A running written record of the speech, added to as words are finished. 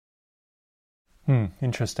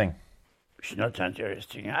Interesting. It's not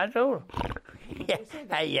interesting at all. In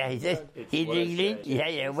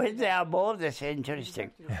English, when they are bored, they say interesting.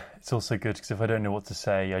 It's also good because if I don't know what to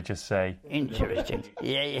say, I just say... Interesting.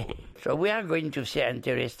 So we are going to say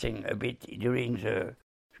interesting a bit during the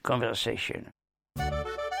conversation.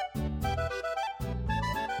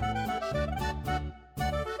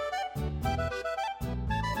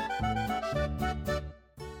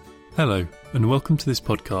 Hello, and welcome to this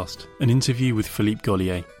podcast, an interview with Philippe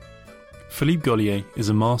Gaulier. Philippe Gaulier is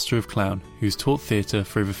a master of clown who's taught theatre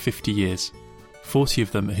for over 50 years, 40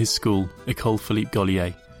 of them at his school, École Philippe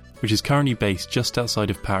Gaulier, which is currently based just outside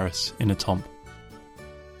of Paris in Étampes.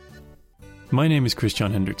 My name is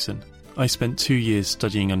Christian Hendrickson. I spent 2 years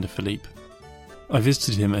studying under Philippe. I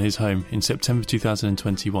visited him at his home in September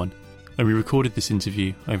 2021, and we recorded this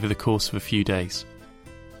interview over the course of a few days.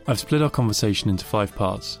 I've split our conversation into 5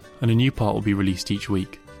 parts, and a new part will be released each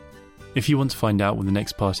week. If you want to find out when the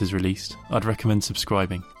next part is released, I'd recommend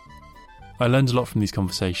subscribing. I learned a lot from these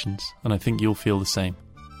conversations, and I think you'll feel the same.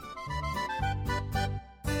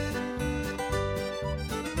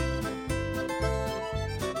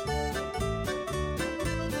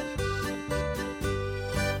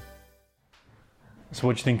 So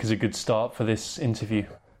what do you think is a good start for this interview?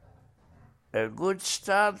 A good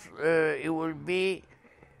start, it will be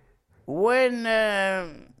when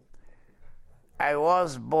I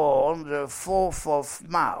was born the 4th of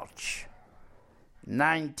March,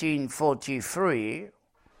 1943,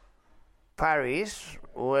 Paris,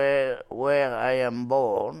 where I am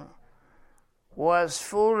born, was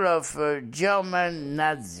full of German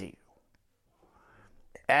Nazis.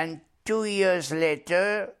 And 2 years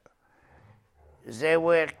later, they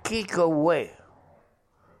were kicked away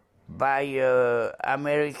by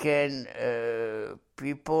American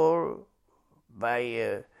people,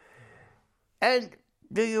 and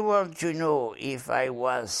do you want to know if I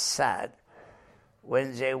was sad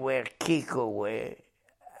when they were kicked away?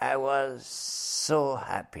 I was so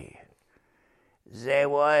happy. They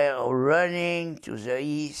were running to the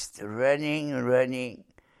east, running.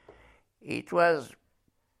 It was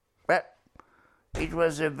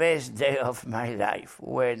the best day of my life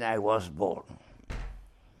when I was born.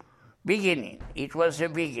 It was the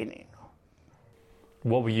beginning.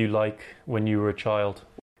 What were you like when you were a child?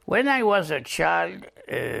 When I was a child,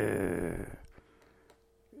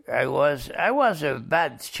 I was a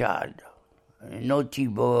bad child, a naughty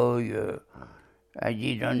boy. I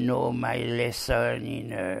didn't know my lesson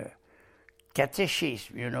in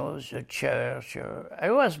catechism, the church. I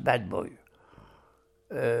was a bad boy.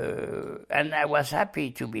 And I was happy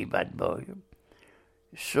to be bad boy.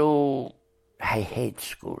 So I hate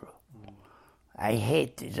school. I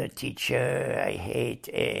hate the teacher. I hate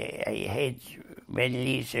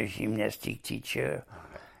mainly the gymnastic teacher.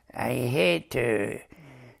 I hate the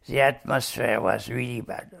atmosphere was really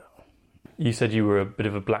bad. You said you were a bit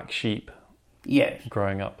of a black sheep. Yes.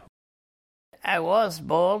 Growing up. I was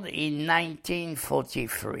born in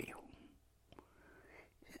 1943.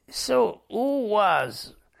 So who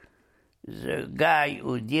was the guy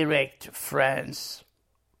who directed France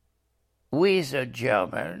with a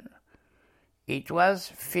German? It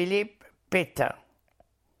was Philippe Pétain.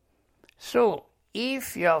 So,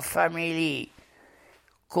 if your family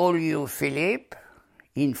call you Philippe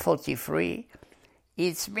in 43,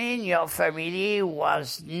 it means your family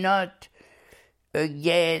was not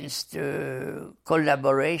against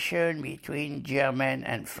collaboration between German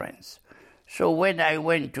and France. So when I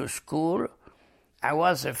went to school, I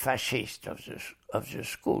was a fascist of the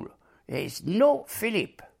school. There is no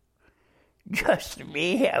Philippe. Just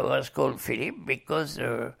me, I was called Philippe because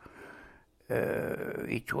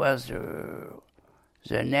it was the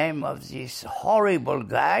name of this horrible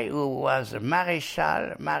guy who was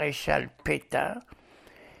Maréchal Pétain.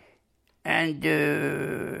 And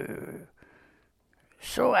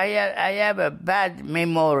so I have a bad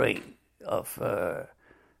memory of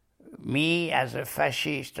me as a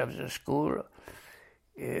fascist of the school.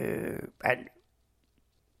 And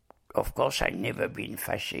of course, I've never been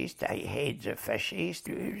fascist. I hate the fascists.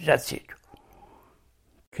 That's it.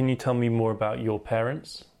 Can you tell me more about your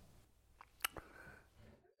parents?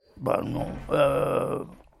 Well, no.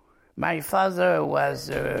 My father was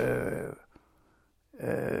a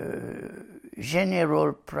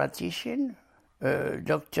general practitioner,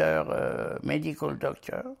 doctor, medical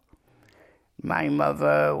doctor. My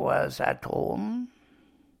mother was at home.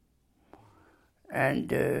 And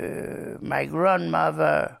my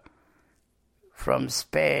grandmother from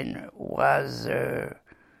Spain was the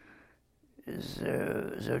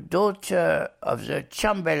daughter of the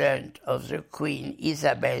Chamberlain of the Queen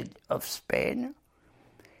Isabel of Spain,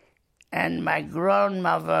 And my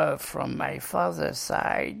grandmother from my father's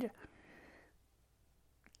side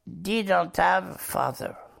didn't have a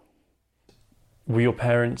father. Were your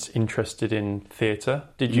parents interested in theatre?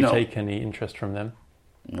 Did you No. take any interest from them?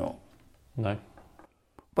 No. No.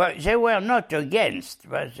 But they were not against,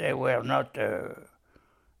 but they were not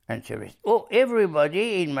interested. Oh,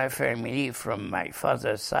 everybody in my family from my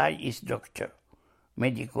father's side is doctor,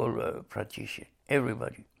 medical practitioner,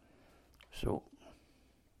 everybody. So.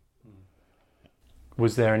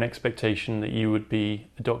 Was there an expectation that you would be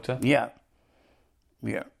a doctor? Yeah.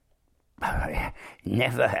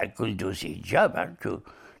 Never I could do the job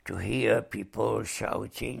to hear people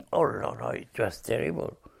shouting. Oh Lord, it was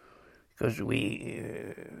terrible because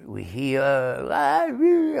we hear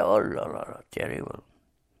oh Lord, terrible.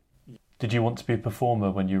 Did you want to be a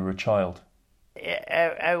performer when you were a child?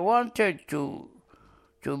 I wanted to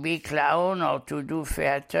be clown or to do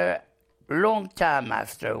theater long time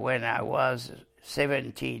after, when I was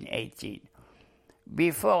 17, 18.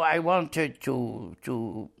 Before I wanted to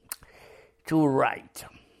write.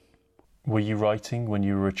 Were you writing when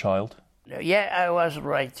you were a child? Yeah, I was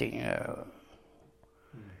writing.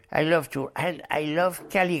 I love to, and I love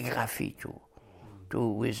calligraphy too.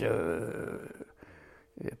 With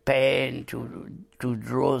a pen to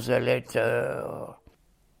draw the letter.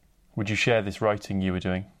 Would you share this writing you were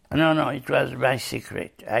doing? No, it was my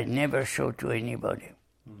secret. I never showed to anybody.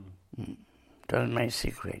 It was my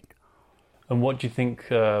secret. And what do you think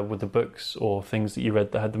were the books or things that you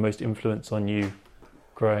read that had the most influence on you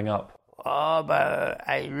growing up? Oh, but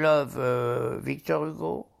I love Victor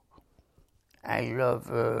Hugo. I love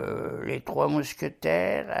Les Trois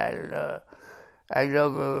Mousquetaires. I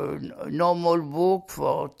love a normal book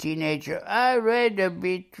for teenagers. I read a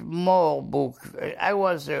bit more book. I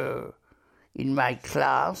was in my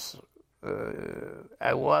class.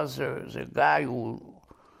 I was the guy who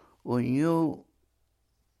knew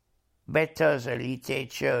better the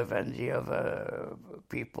literature than the other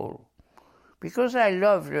people, because I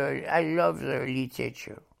love the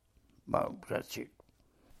literature. Well, that's it.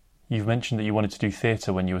 You've mentioned that you wanted to do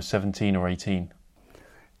theatre when you were 17 or 18.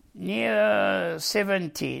 Near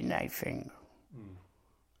 17, I think.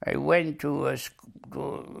 I went to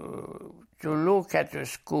look at a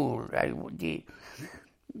school. I did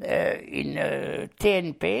in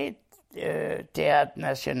TNP, Théâtre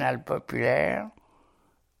National Populaire,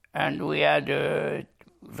 and we had a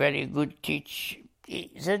very good teacher.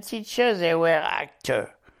 The teachers, they were actors,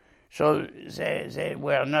 so they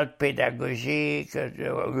were not pedagogic.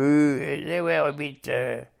 They were a bit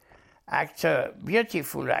actor,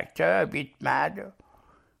 beautiful actor, a bit mad.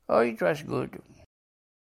 Oh, it was good.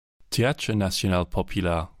 Théâtre National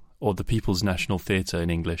Populaire, or the People's National Theatre in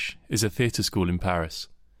English, is a theatre school in Paris.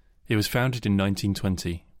 It was founded in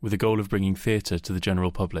 1920 with the goal of bringing theatre to the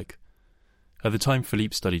general public. At the time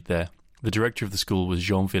Philippe studied there, the director of the school was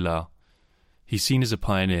Jean Villard. He's seen as a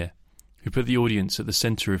pioneer who put the audience at the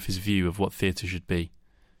centre of his view of what theatre should be.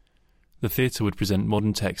 The theatre would present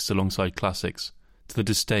modern texts alongside classics, to the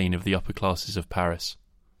disdain of the upper classes of Paris.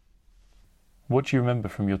 What do you remember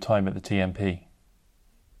from your time at the TMP?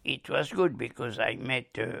 It was good because I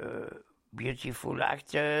met beautiful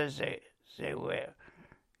actors.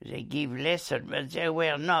 They give lessons, but they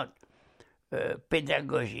were not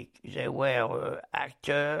pedagogic. They were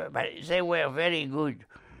actors, but they were very good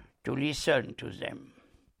to listen to them.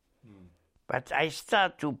 But I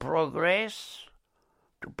start to progress.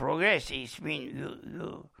 To progress, it means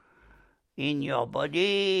you in your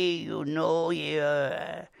body, you go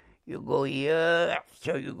here,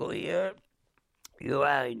 so you go here. You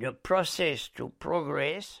are in a process to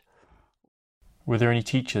progress. Were there any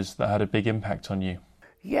teachers that had a big impact on you?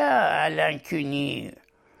 Yeah, Alain Cuny.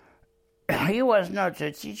 He was not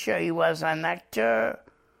a teacher, he was an actor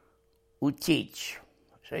who teach.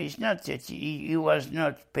 So he was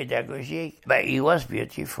not pedagogic, but he was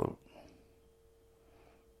beautiful.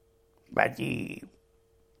 But he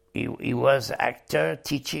was actor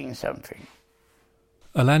teaching something.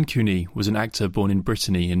 Alain Cuny was an actor born in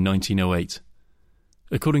Brittany in 1908.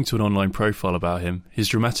 According to an online profile about him, his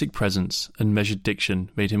dramatic presence and measured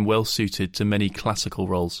diction made him well suited to many classical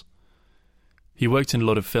roles. He worked in a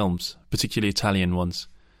lot of films, particularly Italian ones,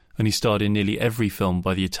 and he starred in nearly every film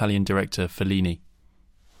by the Italian director Fellini.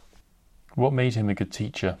 What made him a good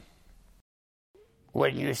teacher?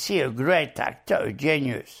 When you see a great actor, a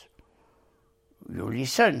genius, you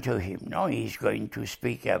listen to him. No, he's going to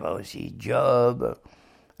speak about his job,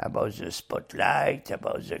 about the spotlight,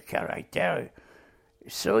 about the character.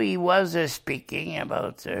 So he was speaking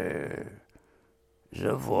about the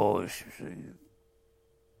voice.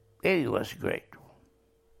 It was great.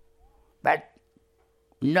 But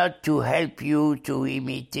not to help you to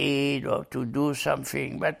imitate or to do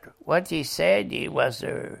something, but what he said, it was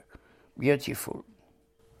beautiful.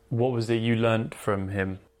 What was it you learnt from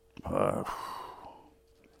him? I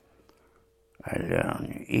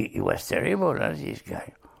learned, he was terrible, this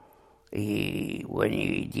guy. When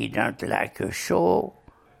he did not like a show,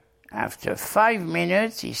 after 5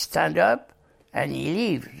 minutes, he stand up and he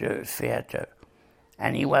leave the theater.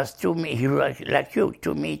 And he was like you,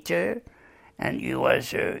 2 meters, and he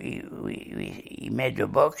was, he made a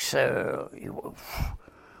box,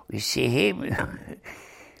 we see him,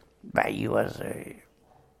 but he was a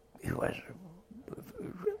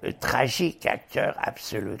tragic actor,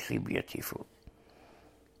 absolutely beautiful.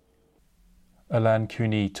 Alain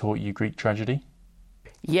Cuny taught you Greek tragedy?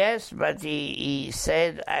 Yes, but he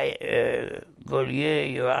said, Gaulier,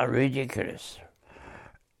 you are ridiculous.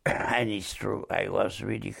 And it's true, I was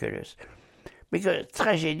ridiculous. Because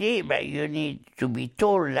tragedy, but you need to be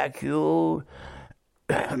tall like you.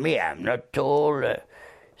 Me, I'm not tall.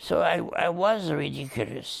 So I was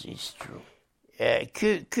ridiculous, it's true.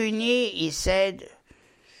 Cuny, he said,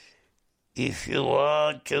 if you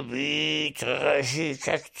want to be tragic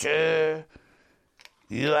actor,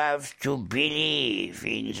 you have to believe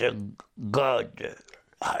in the God,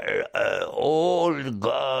 old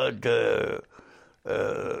God,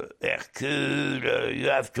 Hercule. You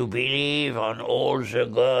have to believe on all the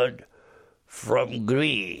God from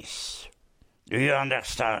Greece. Do you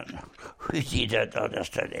understand? We didn't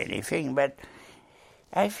understand anything, but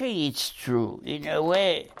I think it's true. In a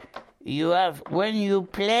way, you have, when you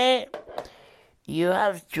play, you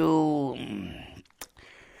have to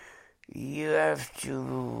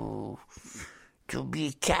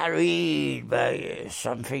be carried by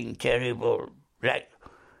something terrible. Like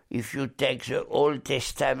if you take the Old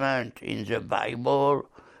Testament in the Bible,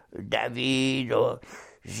 David, or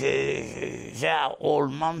they are all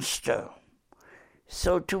monsters.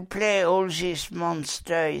 So to play all these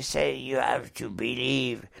monsters, he said you have to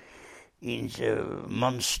believe in the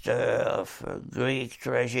monster of Greek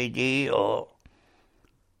tragedy,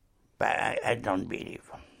 but I don't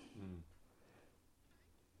believe.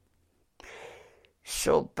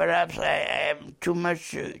 So perhaps I am too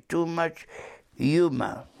much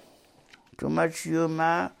humor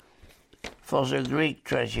for the Greek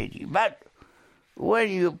tragedy. But when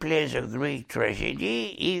you play the Greek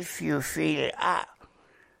tragedy, if you feel,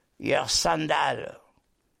 your sandal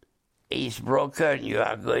is broken, you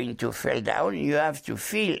are going to fall down, you have to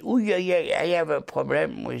feel, I have a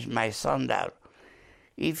problem with my sandal.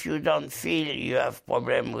 If you don't feel you have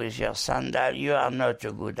problem with your sandal, you are not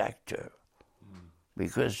a good actor.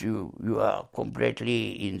 Because you are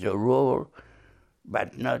completely in the role,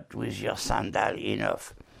 but not with your sandal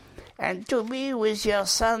enough. And to be with your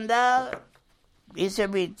sandal is a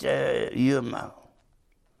bit humor.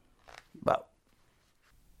 But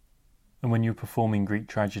and when you were performing Greek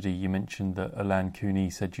tragedy, you mentioned that Alain Cuny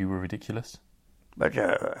said you were ridiculous? But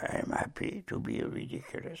I'm happy to be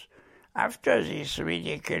ridiculous. After this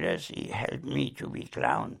ridiculous, he helped me to be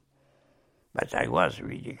clown. But I was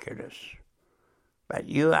ridiculous. But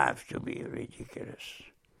you have to be ridiculous.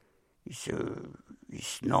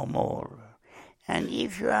 It's normal. And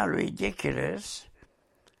if you are ridiculous,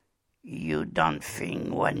 you don't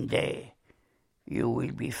think one day you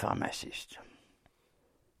will be pharmacist.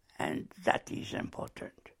 And that is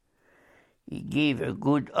important. You give a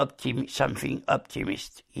good something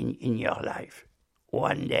optimist in your life.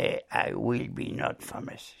 One day I will be not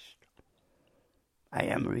pharmacist. I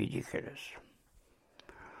am ridiculous.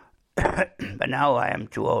 But now I am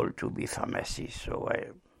too old to be pharmacist,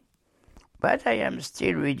 but I am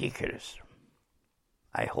still ridiculous.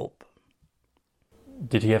 I hope.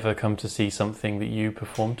 Did he ever come to see something that you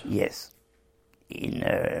performed? Yes, in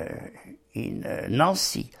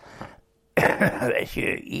Nancy. I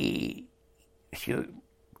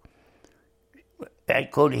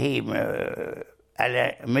called him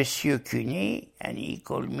Monsieur Cuny, and he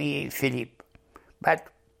called me Philippe. But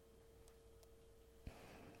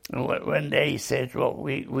one day he said, well,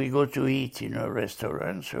 we go to eat in a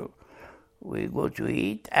restaurant, so we go to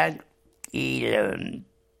eat, and he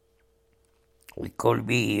called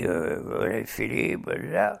me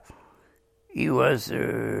Philippe, he was,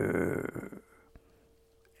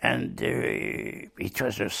 and it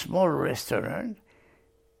was a small restaurant,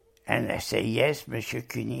 and I said, yes, Monsieur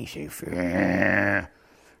Cuny. He said,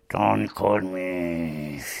 don't call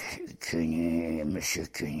me Cuny, Monsieur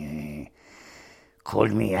Cuny. Call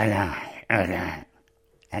me Alain.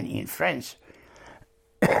 And in France,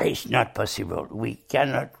 it's not possible. We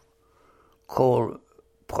cannot call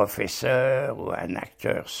professor or an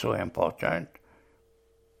actor so important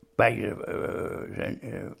by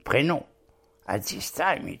prénom. At this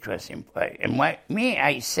time, it was important.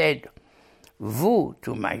 I said vous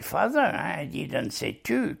to my father. I didn't say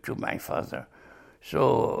tu to my father.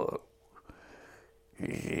 So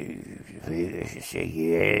he said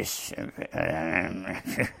yes.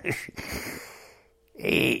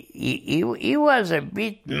 He was a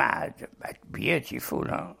bit mad, but beautiful.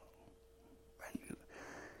 Huh?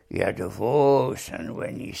 He had a voice, and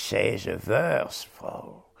when he says a verse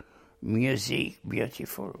for music,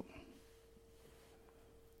 beautiful.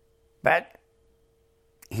 But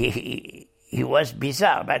he was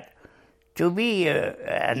bizarre. But to be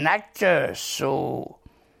an actor so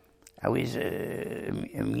with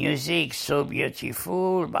music so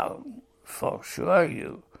beautiful, well, for sure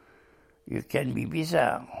you can be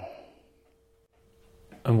bizarre.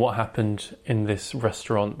 And what happened in this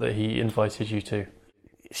restaurant that he invited you to?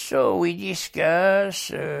 So we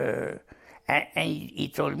discussed, and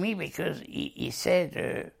he told me, because he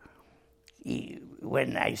said,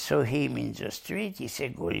 when I saw him in the street, he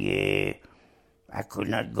said, Gaulier, I could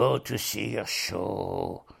not go to see your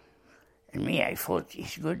show. And me, I thought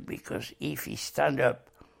it's good, because if he stand up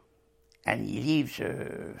and he leaves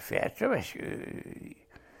the theatre, je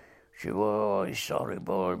dis, oh, it's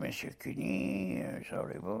horrible, Monsieur Cuny, it's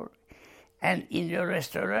horrible. And in the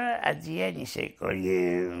restaurant, at the end, he said,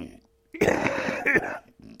 Gaulier,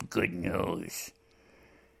 good news.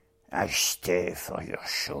 I stay for your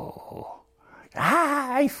show.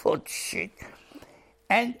 I thought shit.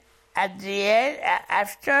 And at the end,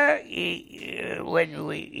 after, when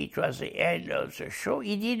it was the end of the show,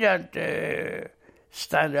 he didn't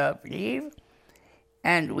stand up, leave,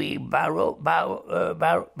 and we bow,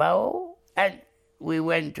 and we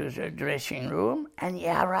went to the dressing room, and he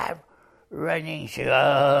arrived running. He said,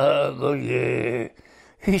 "Oh, Gaulier,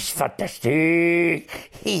 he's fantastic."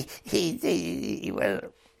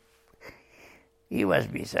 He was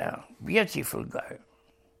bizarre. Beautiful guy.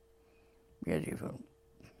 Beautiful.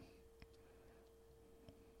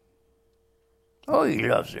 Oh, he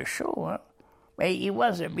loves the show, huh? But he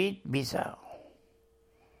was a bit bizarre.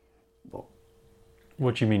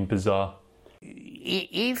 What do you mean, bizarre?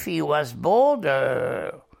 If he was bored,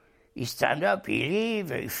 he stand up, he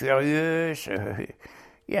leave, furious.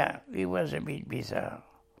 Yeah, he was a bit bizarre.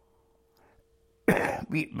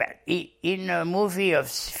 But in a movie of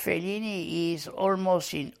Fellini, he's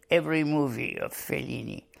almost in every movie of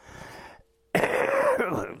Fellini.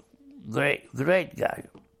 Great guy.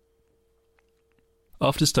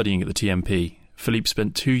 After studying at the TMP, Philippe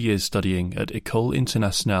spent 2 years studying at École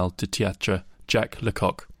Internationale de Théâtre Jacques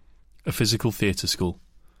Lecoq, a physical theatre school.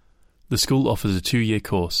 The school offers a 2-year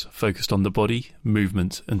course focused on the body,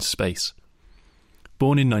 movement and space.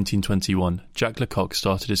 Born in 1921, Jacques Lecoq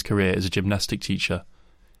started his career as a gymnastic teacher.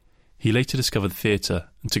 He later discovered theatre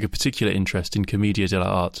and took a particular interest in Commedia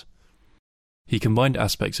dell'arte. He combined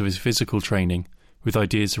aspects of his physical training with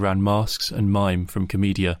ideas around masks and mime from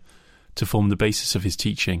Commedia to form the basis of his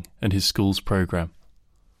teaching and his school's programme.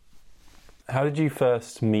 How did you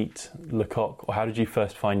first meet Lecoq, or how did you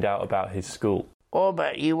first find out about his school? Oh,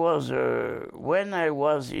 but he was, when I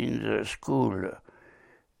was in the school,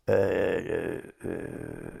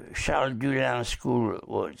 Charles Dulin School,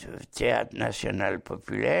 was Théâtre National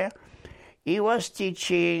Populaire, he was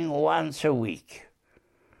teaching once a week.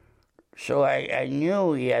 So I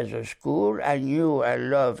knew he has a school, I knew I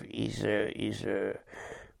loved his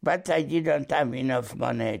but I didn't have enough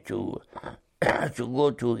money to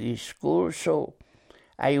go to his school, so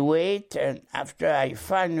I wait, and after I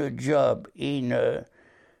find a job in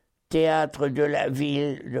Théâtre de la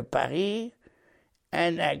Ville de Paris,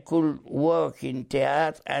 and I could work in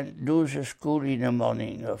theatre and do the school in the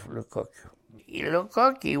morning of Lecoq.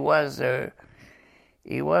 Lecoq, he was a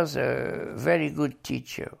very good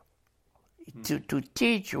teacher. To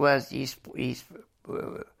teach was his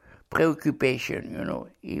preoccupation, you know.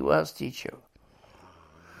 He was teacher.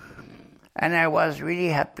 And I was really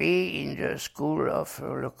happy in the school of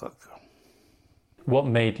Lecoq. What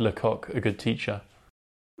made Lecoq a good teacher?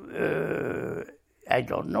 I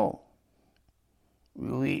don't know.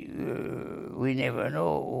 We never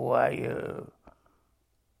know why.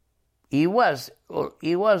 He was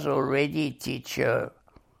already teacher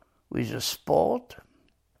with the sport,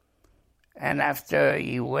 and after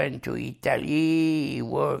he went to Italy, he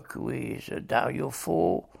worked with Dario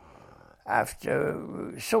Fo.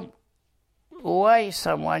 So why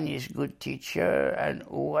someone is good teacher and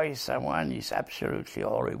why someone is absolutely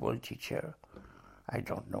horrible teacher, I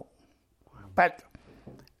don't know. But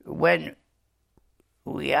when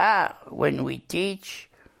we teach,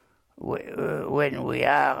 when we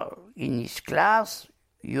are in his class,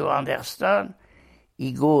 you understand,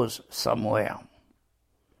 he goes somewhere.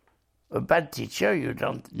 A bad teacher, you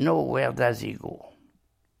don't know where does he go.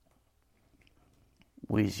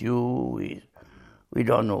 With you, we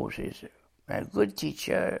don't know. A good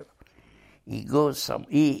teacher, he goes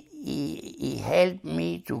he helped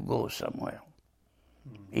me to go somewhere.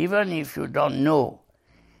 Even if you don't know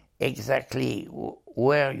exactly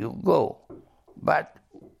where you go, but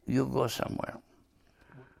you go somewhere.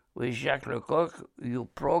 With Jacques Lecoq, you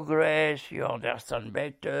progress, you understand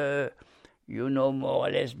better, you know more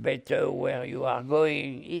or less better where you are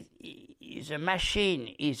going. The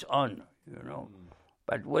machine is on, you know.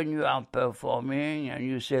 But when you are performing and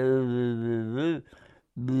you say,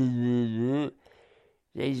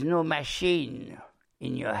 there is no machine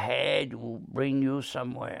in your head who bring you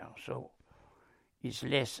somewhere. So it's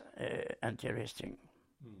less interesting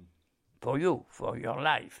for you, for your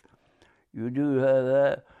life. You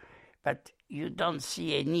do, but you don't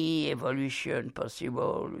see any evolution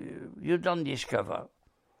possible. You don't discover.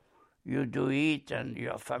 You do it and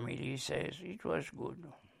your family says it was good.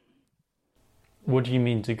 What do you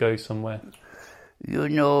mean to go somewhere? You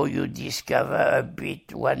know, you discover a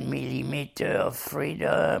bit 1 millimeter of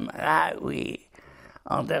freedom. We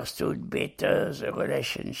understood better the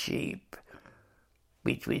relationship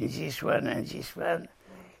between this one and this one.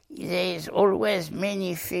 There is always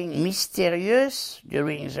many things mysterious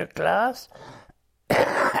during the class,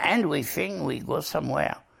 and we think we go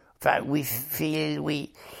somewhere. We feel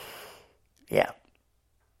we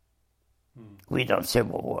don't say,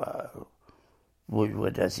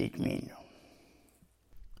 what does it mean?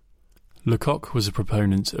 Lecoq was a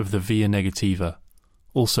proponent of the via negativa,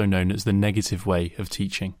 also known as the negative way of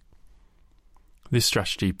teaching. This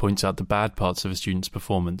strategy points out the bad parts of a student's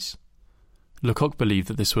performance. Lecoq believed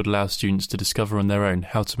that this would allow students to discover on their own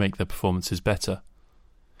how to make their performances better.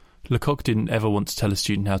 Lecoq didn't ever want to tell a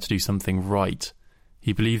student how to do something right.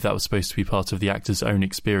 He believed that was supposed to be part of the actor's own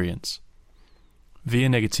experience. Via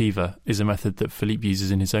negativa is a method that Philippe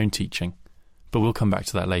uses in his own teaching, but we'll come back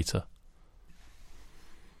to that later.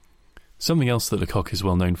 Something else that Lecoq is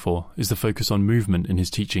well known for is the focus on movement in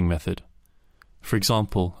his teaching method. For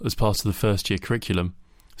example, as part of the first-year curriculum,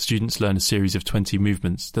 students learn a series of 20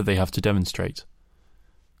 movements that they have to demonstrate.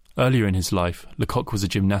 Earlier in his life, Lecoq was a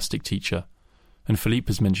gymnastic teacher, and Philippe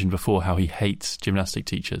has mentioned before how he hates gymnastic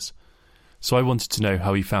teachers. So I wanted to know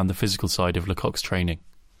how he found the physical side of Lecoq's training.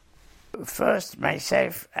 First,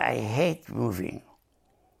 myself, I hate moving.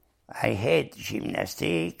 I hate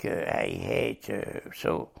gymnastic,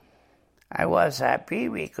 so I was happy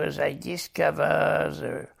because I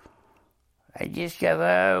discovered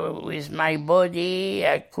with my body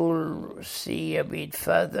I could see a bit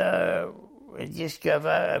further, I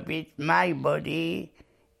discover a bit my body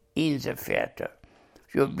in the theater.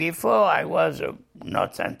 So before I was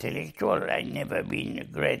not intellectual, I never been a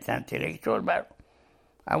great intellectual, but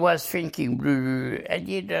I was thinking, I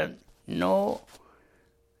didn't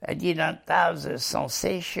have the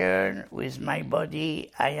sensation with my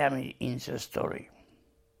body I am in the story.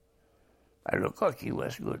 Lecoq, he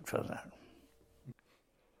was good for that.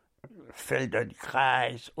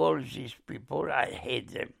 Feldenkrais, all these people, I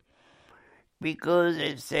hate them. Because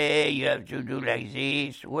they say you have to do like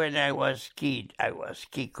this. When I was kid, I was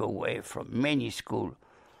kicked away from many schools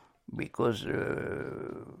because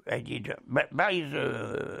I did. But by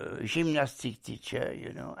the gymnastic teacher,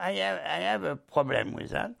 you know, I have a problem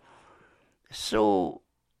with that. So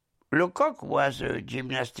Lecoq was a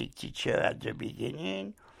gymnastic teacher at the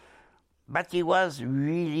beginning, but he was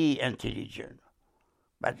really intelligent.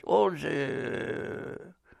 But all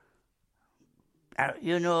the,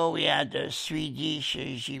 we had a Swedish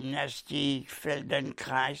gymnastic,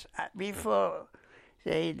 Feldenkrais. Before,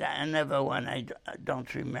 they had another one I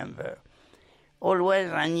don't remember.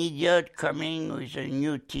 Always an idiot coming with a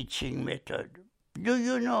new teaching method. Do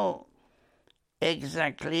you know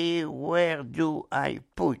exactly where do I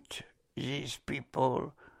put these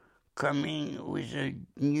people coming with a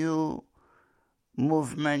new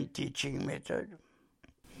movement teaching method?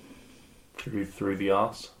 Through the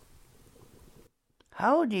arse?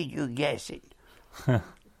 How did you guess it?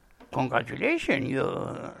 Congratulations, you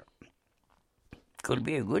could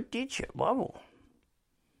be a good teacher. Bravo.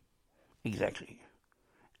 Exactly.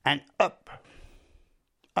 And up.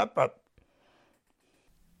 Up.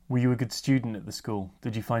 Were you a good student at the school?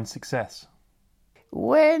 Did you find success?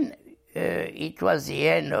 When it was the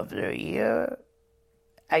end of the year,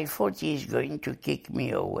 I thought he's going to kick me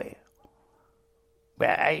away.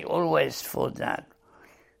 But I always thought that.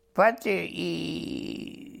 But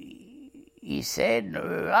he said,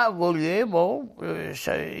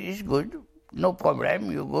 it's good, no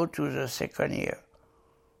problem, you go to the second year.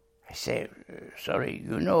 I say, sorry,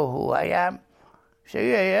 you know who I am? He said,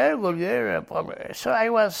 yeah, good, yeah, no problem. So I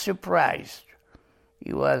was surprised.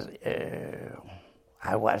 I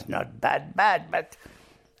was not bad, but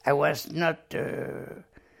I was not,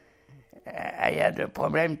 I had a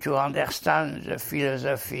problem to understand the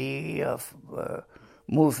philosophy of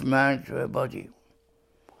movement, body.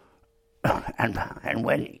 and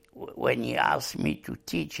when he asked me to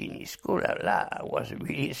teach in his school, I was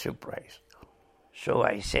really surprised. So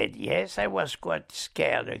I said yes. I was quite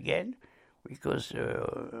scared again, because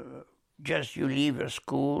just you leave a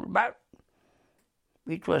school, but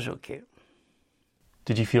it was okay.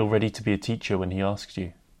 Did you feel ready to be a teacher when he asked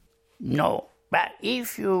you? No, but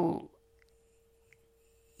if you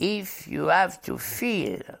have to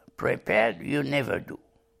feel prepared, you never do.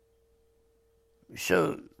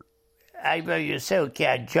 So either you say, okay,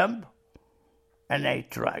 I jump, and I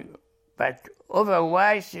try. But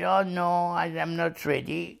otherwise, oh no, I am not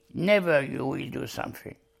ready. Never you will do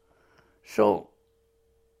something. So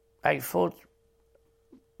I thought,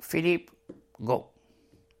 Philippe, go.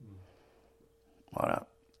 Voilà.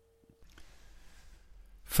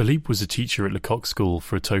 Philippe was a teacher at Lecoq School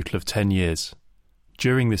for a total of 10 years.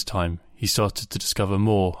 During this time, he started to discover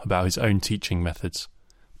more about his own teaching methods,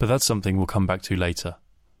 but that's something we'll come back to later.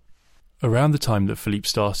 Around the time that Philippe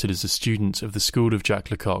started as a student of the school of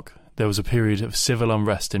Jacques Lecoq, there was a period of civil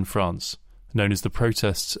unrest in France, known as the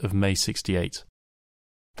Protests of May 68.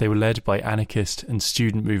 They were led by anarchist and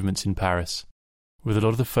student movements in Paris, with a lot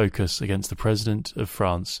of the focus against the President of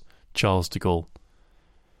France, Charles de Gaulle.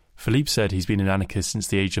 Philippe said he's been an anarchist since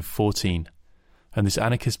the age of 14, and this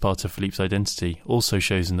anarchist part of Philippe's identity also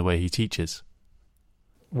shows in the way he teaches.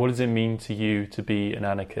 What does it mean to you to be an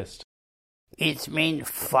anarchist? It means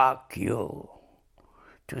fuck you.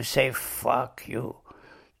 To say fuck you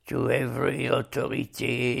to every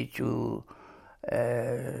authority, to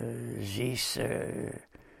this...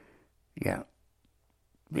 yeah.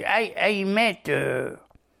 I met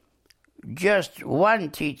just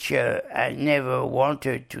one teacher I never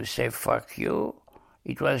wanted to say fuck you.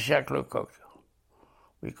 It was Jacques Lecoq,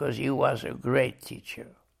 because he was a great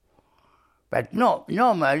teacher. But no,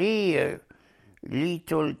 normally a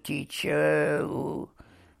little teacher who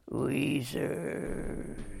is...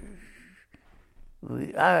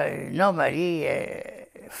 normally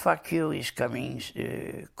fuck you is coming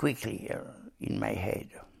quickly in my head.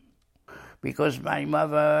 Because my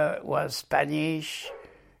mother was Spanish,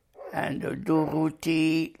 and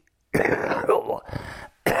Durruti,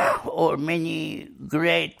 or many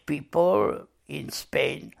great people in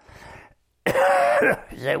Spain,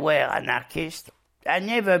 they were anarchists. I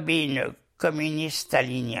never been a communist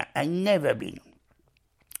Stalinian. I never been.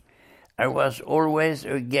 I was always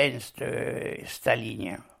against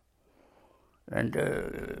Stalinian. And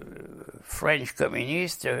French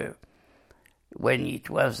communists, when it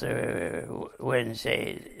was when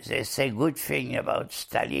they say good thing about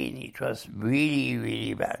Stalin, it was really,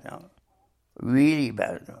 really bad. No? Really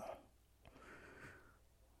bad. No?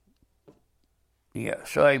 Yeah,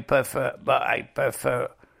 so I prefer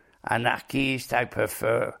anarchist. I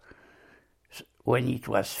prefer when it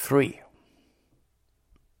was free,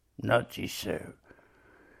 not this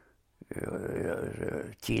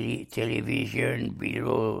television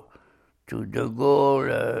below to De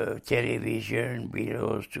Gaulle, television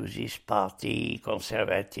belongs to this party,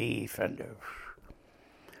 conservative, and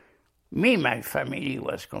me, my family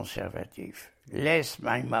was conservative. Less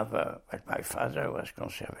my mother, but my father was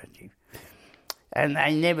conservative. And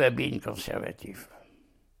I never been conservative.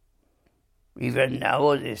 Even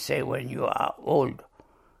now they say when you are old,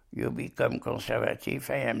 you become conservative.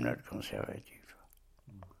 I am not conservative.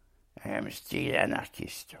 I am still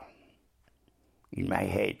anarchist in my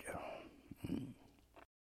head.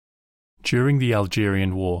 During the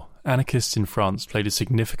Algerian War, anarchists in France played a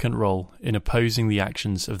significant role in opposing the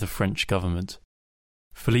actions of the French government.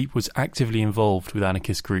 Philippe was actively involved with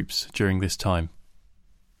anarchist groups during this time.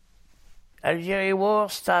 Algerian War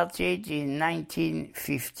started in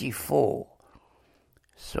 1954,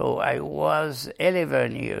 so I was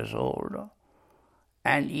 11 years old,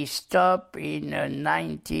 and it stopped in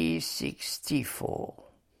 1964.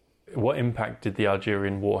 What impact did the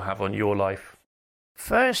Algerian War have on your life?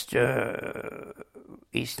 First,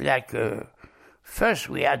 it's like... first,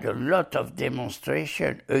 we had a lot of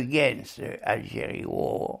demonstration against the Algerian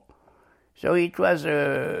War. So it was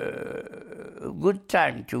a good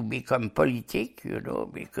time to become politic, you know,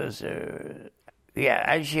 because,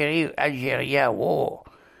 Algeria War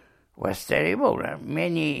was terrible. Huh?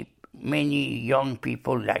 Many young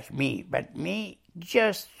people like me, but me,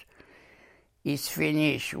 just... It's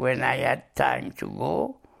finished when I had time to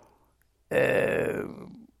go.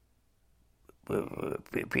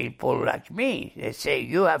 people like me. They say,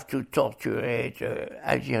 you have to torture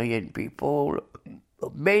Algerian people,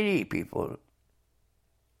 many people.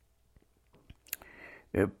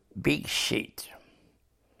 A big shit.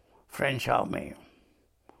 French army,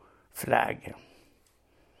 flag.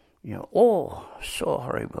 So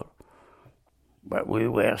horrible. But we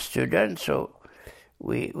were students, so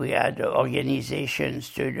we had an organization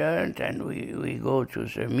student, and we go to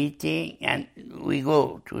the meeting, and we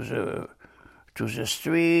go to the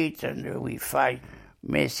street, and we fight.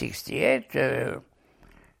 May 68,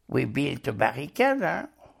 we built a barricade. Huh?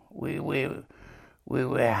 We were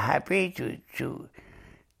happy to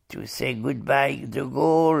say goodbye De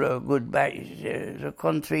Gaulle, goodbye. The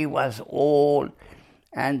country was old,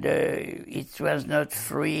 and it was not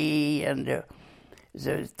free, and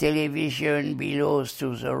the television belongs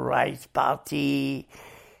to the right party.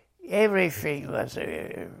 Everything was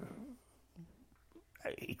it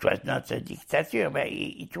was not a dictator, but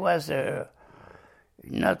it was a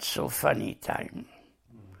not so funny time.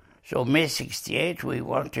 So May 68, we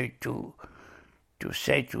wanted to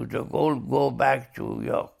say to De Gaulle, go back to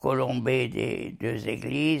your Colombey des Deux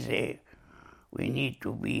Églises. We need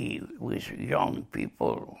to be with young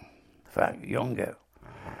people, younger.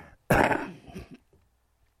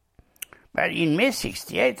 But in May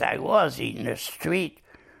 68, I was in the street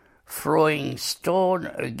throwing stone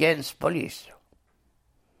against police.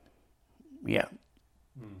 Yeah.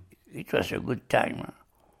 It was a good time. Huh?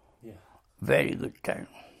 Yeah. Very good time.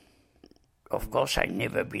 Of course, I've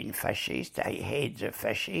never been fascist. I hate the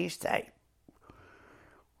fascists.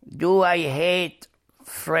 Do I hate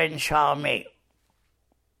French army?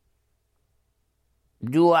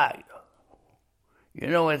 Do I? You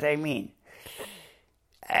know what I mean?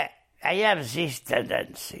 I have this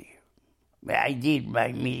tendency. I did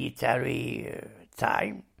my military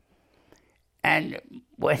time, and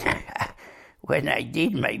when I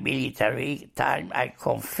did my military time, I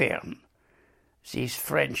confirmed this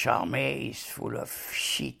French army is full of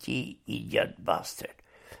shitty, idiot bastard,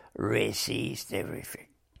 racist, everything.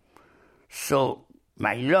 So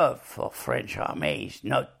my love for French army is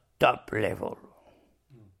not top level.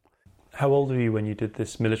 How old were you when you did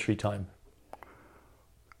this military time?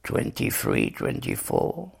 23,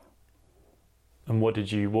 24. And what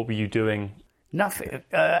were you doing? Nothing.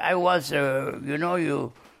 I was,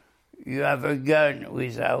 you have a gun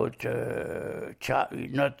without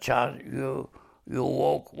not charge. You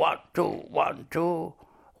walk 1, 2, 1, 2.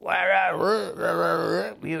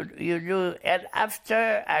 You do. And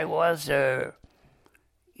after I was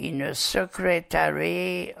in a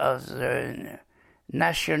secretary of the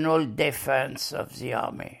National Defense of the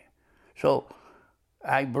Army. So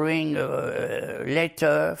I bring a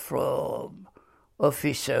letter from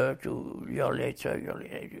officer to your letter,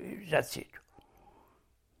 that's it.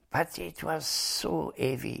 But it was so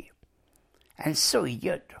heavy and so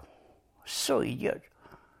idiot.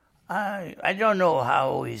 I don't know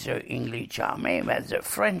how is the English army, but the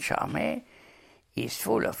French army is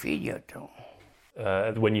full of idiots.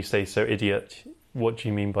 When you say so idiot, what do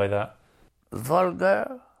you mean by that?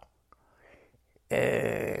 Vulgar,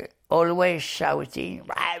 always shouting,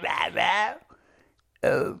 blah, blah,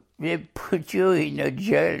 blah. They put you in a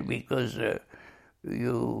jail because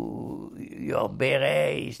your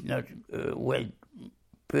beret is not well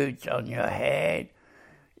put on your head.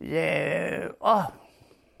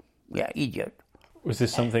 Idiot. Was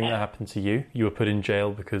this something that happened to you? You were put in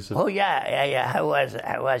jail because of... Oh, yeah. I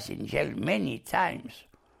was in jail many times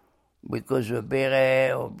because of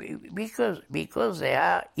beret, or because they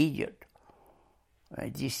are idiot.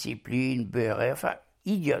 Discipline, beret,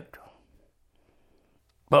 idiot.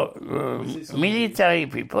 But military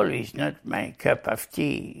people is not my cup of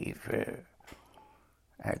tea, if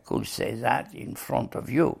I could say that in front of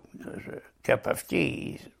you, because a cup of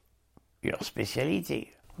tea is your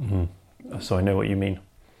specialty. Mm-hmm. So I know what you mean.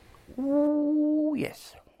 Ooh,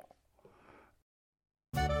 yes.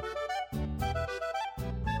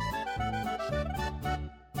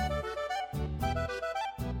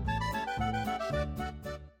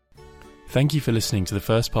 Thank you for listening to the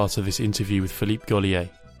first part of this interview with Philippe Gaulier.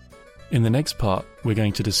 In the next part, we're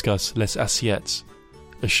going to discuss Les Assiettes,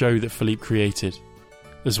 a show that Philippe created,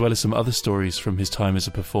 as well as some other stories from his time as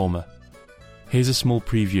a performer. Here's a small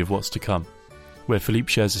preview of what's to come, where Philippe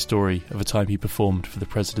shares a story of a time he performed for the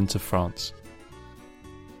President of France.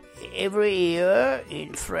 Every year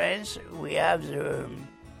in France, we have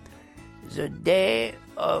the day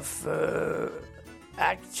of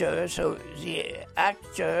actor. So the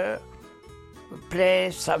actor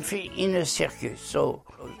plays something in a circus. So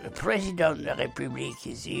the President of the Republic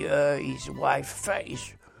is here, his wife,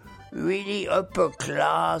 really upper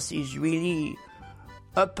class, is really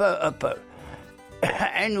upper.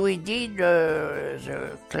 And we did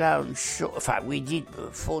the clown show. We did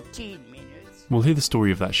 14 minutes. We'll hear the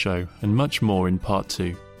story of that show and much more in part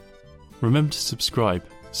 2. Remember to subscribe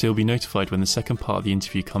so you'll be notified when the second part of the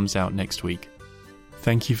interview comes out next week.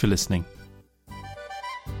 Thank you for listening.